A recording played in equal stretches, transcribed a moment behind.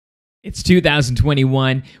It's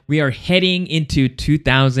 2021. We are heading into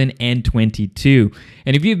 2022.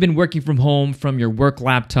 And if you've been working from home from your work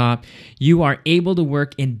laptop, you are able to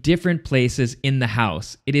work in different places in the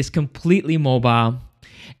house. It is completely mobile.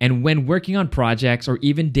 And when working on projects or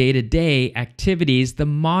even day-to-day activities, the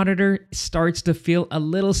monitor starts to feel a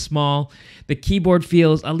little small, the keyboard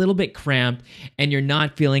feels a little bit cramped, and you're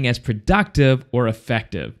not feeling as productive or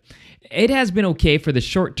effective. It has been okay for the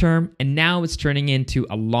short term, and now it's turning into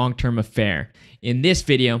a long-term affair. In this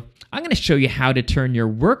video, I'm going to show you how to turn your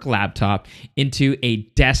work laptop into a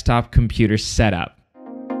desktop computer setup.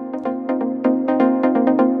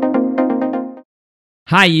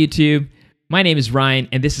 Hi YouTube, my name is Ryan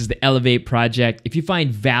and this is the Elevate Project. If you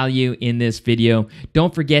find value in this video,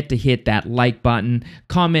 don't forget to hit that like button,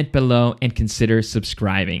 comment below, and consider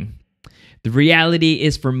subscribing. The reality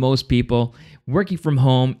is, for most people, working from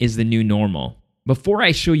home is the new normal. Before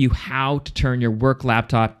I show you how to turn your work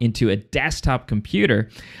laptop into a desktop computer,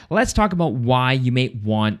 let's talk about why you may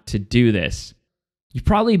want to do this. You've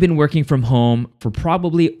probably been working from home for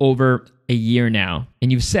probably over a year now,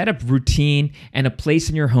 and you've set up routine and a place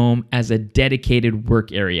in your home as a dedicated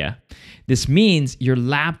work area. This means your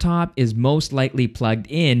laptop is most likely plugged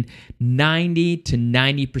in 90 to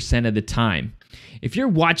 90% of the time. If you're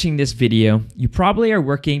watching this video, you probably are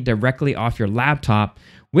working directly off your laptop,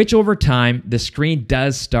 which over time, the screen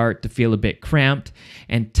does start to feel a bit cramped,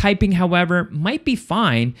 and typing, however, might be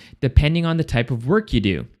fine depending on the type of work you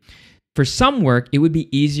do. For some work, it would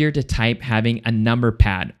be easier to type having a number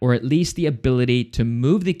pad, or at least the ability to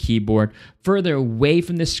move the keyboard further away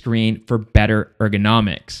from the screen for better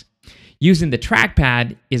ergonomics. Using the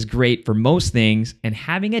trackpad is great for most things, and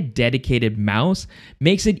having a dedicated mouse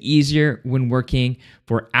makes it easier when working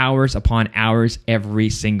for hours upon hours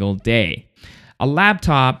every single day. A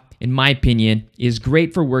laptop, in my opinion, is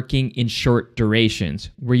great for working in short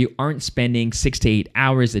durations, where you aren't spending 6 to 8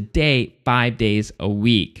 hours a day, 5 days a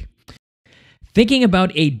week. Thinking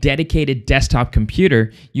about a dedicated desktop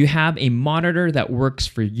computer, you have a monitor that works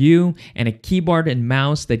for you and a keyboard and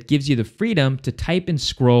mouse that gives you the freedom to type and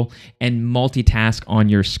scroll and multitask on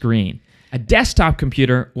your screen. A desktop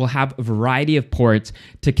computer will have a variety of ports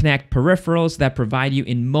to connect peripherals that provide you,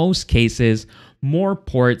 in most cases, more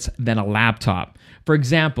ports than a laptop. For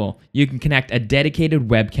example, you can connect a dedicated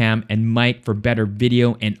webcam and mic for better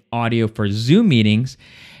video and audio for Zoom meetings,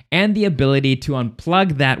 and the ability to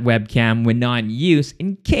unplug that webcam when not in use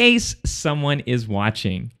in case someone is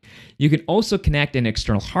watching. You can also connect an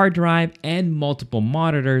external hard drive and multiple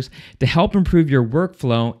monitors to help improve your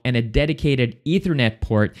workflow, and a dedicated Ethernet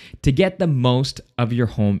port to get the most of your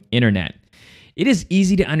home internet. It is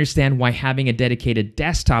easy to understand why having a dedicated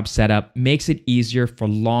desktop setup makes it easier for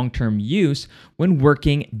long-term use when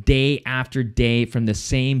working day after day from the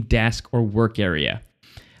same desk or work area.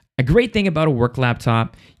 A great thing about a work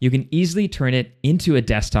laptop, you can easily turn it into a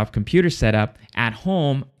desktop computer setup at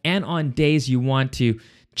home, and on days you want to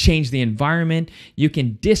change the environment, you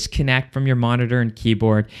can disconnect from your monitor and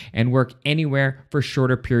keyboard and work anywhere for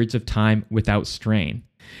shorter periods of time without strain.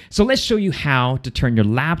 So let's show you how to turn your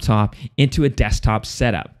laptop into a desktop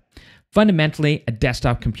setup. Fundamentally, a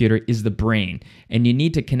desktop computer is the brain, and you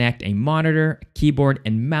need to connect a monitor, keyboard,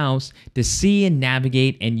 and mouse to see and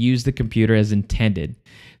navigate and use the computer as intended.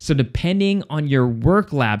 So depending on your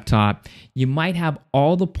work laptop, you might have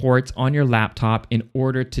all the ports on your laptop in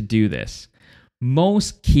order to do this.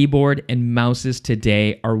 Most keyboard and mouses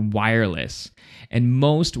today are wireless, and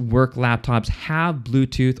most work laptops have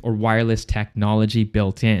Bluetooth or wireless technology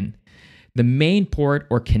built in. The main port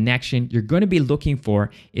or connection you're going to be looking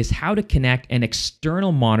for is how to connect an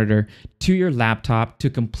external monitor to your laptop to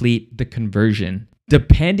complete the conversion.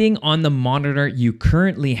 Depending on the monitor you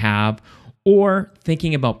currently have or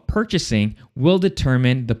thinking about purchasing will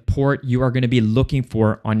determine the port you are going to be looking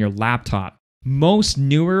for on your laptop. Most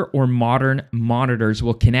newer or modern monitors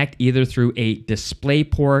will connect either through a display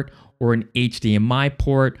port or an HDMI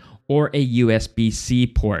port or a USB-C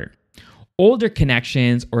port. Older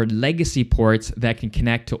connections or legacy ports that can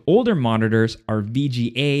connect to older monitors are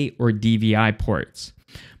VGA or DVI ports.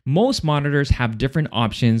 Most monitors have different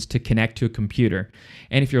options to connect to a computer,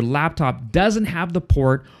 and if your laptop doesn't have the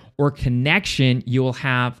port or connection, you will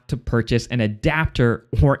have to purchase an adapter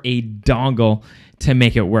or a dongle to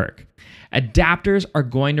make it work. Adapters are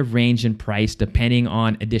going to range in price depending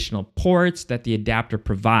on additional ports that the adapter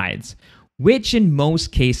provides, which in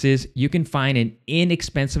most cases you can find an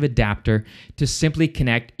inexpensive adapter to simply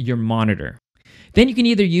connect your monitor. Then you can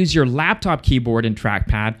either use your laptop keyboard and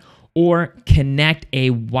trackpad or connect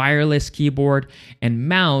a wireless keyboard and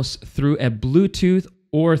mouse through a Bluetooth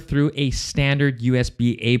or through a standard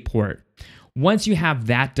USB-A port. Once you have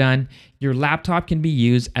that done, your laptop can be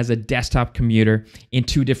used as a desktop computer in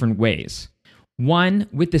two different ways. One,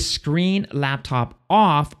 with the screen laptop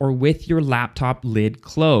off or with your laptop lid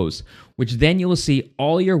closed, which then you will see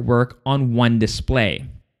all your work on one display.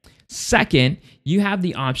 Second, you have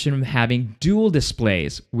the option of having dual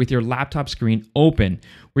displays with your laptop screen open,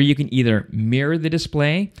 where you can either mirror the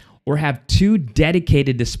display or have two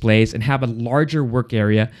dedicated displays and have a larger work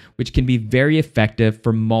area, which can be very effective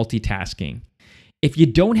for multitasking. If you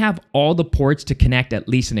don't have all the ports to connect at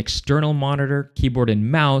least an external monitor, keyboard,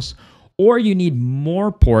 and mouse, or you need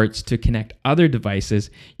more ports to connect other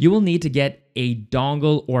devices, you will need to get a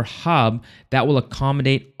dongle or hub that will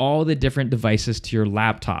accommodate all the different devices to your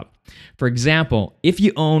laptop. For example, if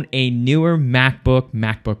you own a newer MacBook,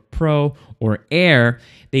 MacBook Pro, or Air,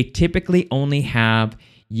 they typically only have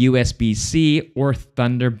USB-C or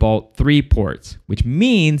Thunderbolt 3 ports, which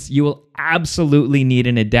means you will absolutely need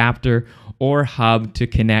an adapter or hub to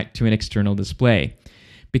connect to an external display.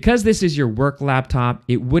 Because this is your work laptop,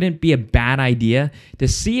 it wouldn't be a bad idea to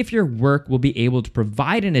see if your work will be able to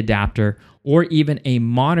provide an adapter or even a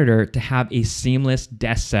monitor to have a seamless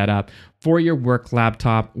desk setup for your work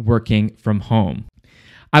laptop working from home.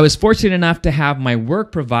 I was fortunate enough to have my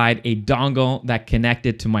work provide a dongle that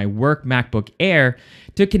connected to my work MacBook Air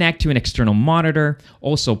to connect to an external monitor,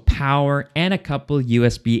 also power, and a couple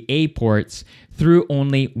USB-A ports through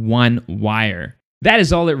only one wire. That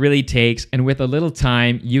is all it really takes, and with a little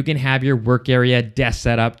time, you can have your work area desk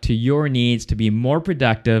set up to your needs to be more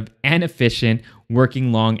productive and efficient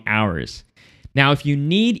working long hours. Now, if you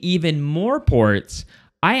need even more ports,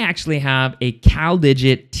 I actually have a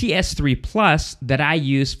Caldigit TS3 Plus that I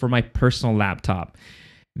use for my personal laptop.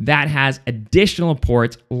 That has additional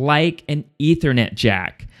ports like an Ethernet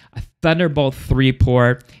jack, a Thunderbolt 3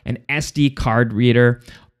 port, an SD card reader,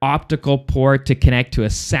 optical port to connect to a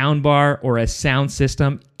soundbar or a sound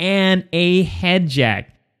system, and a head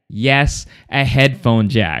jack. Yes, a headphone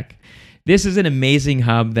jack. This is an amazing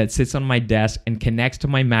hub that sits on my desk and connects to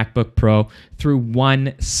my MacBook Pro through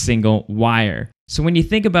one single wire. So when you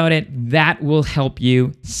think about it, that will help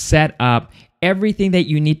you set up everything that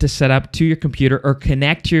you need to set up to your computer or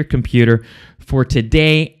connect to your computer for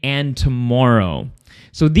today and tomorrow.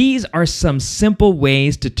 So these are some simple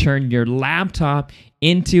ways to turn your laptop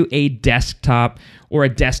into a desktop or a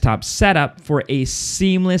desktop setup for a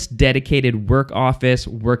seamless, dedicated work office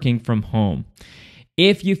working from home.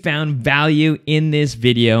 If you found value in this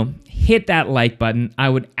video, hit that like button. I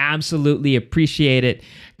would absolutely appreciate it.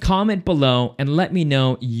 Comment below and let me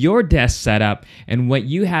know your desk setup and what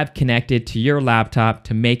you have connected to your laptop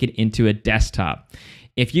to make it into a desktop.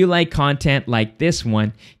 If you like content like this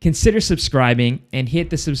one, consider subscribing and hit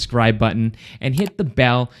the subscribe button and hit the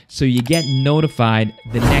bell so you get notified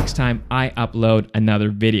the next time I upload another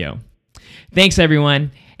video. Thanks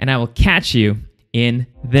everyone, and I will catch you in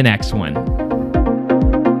the next one.